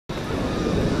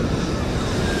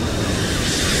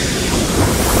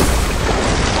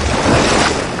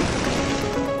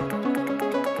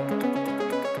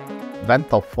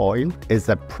VentoFoil is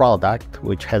a product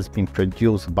which has been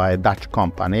produced by a Dutch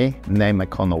company named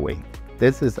eConowind.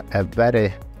 This is a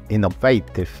very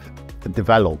innovative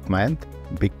development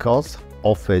because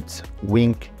of its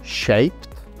wing-shaped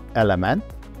element,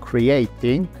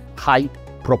 creating high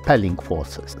propelling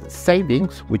forces.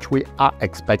 Savings which we are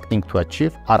expecting to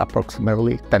achieve are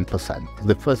approximately 10%.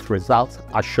 The first results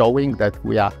are showing that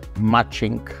we are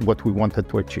matching what we wanted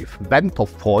to achieve.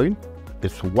 VentoFoil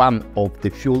is one of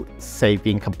the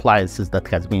fuel-saving appliances that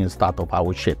has been installed on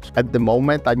our ships. At the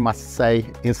moment, I must say,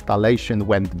 installation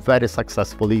went very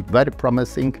successfully, very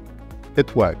promising.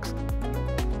 It works.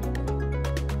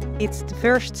 It's the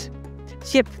first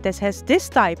ship that has this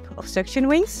type of suction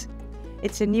wings.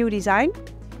 It's a new design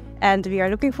and we are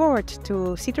looking forward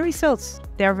to see the results.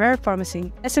 They are very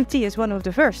promising. SMT is one of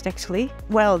the first actually.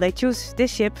 Well, they choose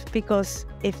this ship because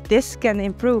if this can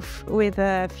improve with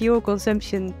fuel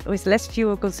consumption, with less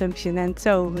fuel consumption and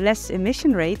so less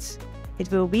emission rates, it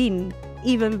will mean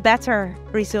even better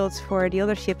results for the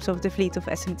other ships of the fleet of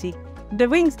SMT. The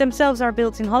wings themselves are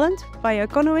built in Holland by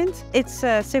eConowind. It's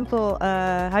a simple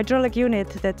hydraulic unit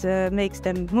that makes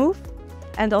them move.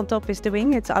 And on top is the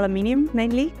wing. It's aluminium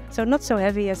mainly, so not so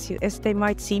heavy as they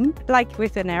might seem, like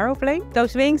with an aeroplane.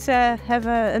 Those wings have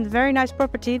a very nice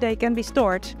property. They can be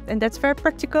stored, and that's very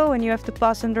practical when you have to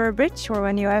pass under a bridge or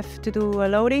when you have to do a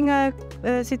loading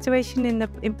situation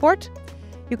in port.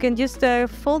 You can just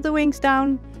fold the wings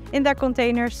down in their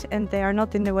containers and they are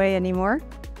not in the way anymore.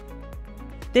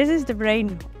 This is the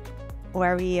brain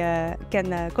where we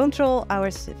can control our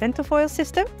VentoFoil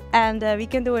system, and we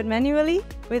can do it manually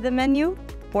with a menu,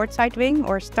 port side wing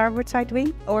or starboard side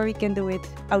wing, or we can do it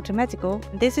automatical.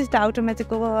 This is the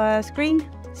automatical screen.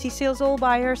 She sails all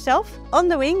by herself. On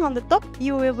the wing, on the top,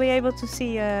 you will be able to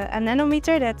see a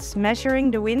anemometer that's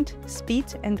measuring the wind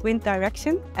speed and wind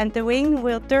direction, and the wing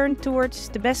will turn towards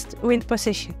the best wind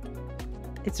position.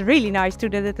 It's really nice to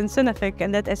do that in Sunnanvik,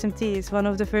 and that SMT is one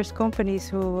of the first companies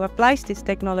who applies this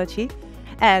technology,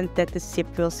 and that the ship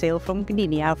will sail from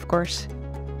Gdynia, of course.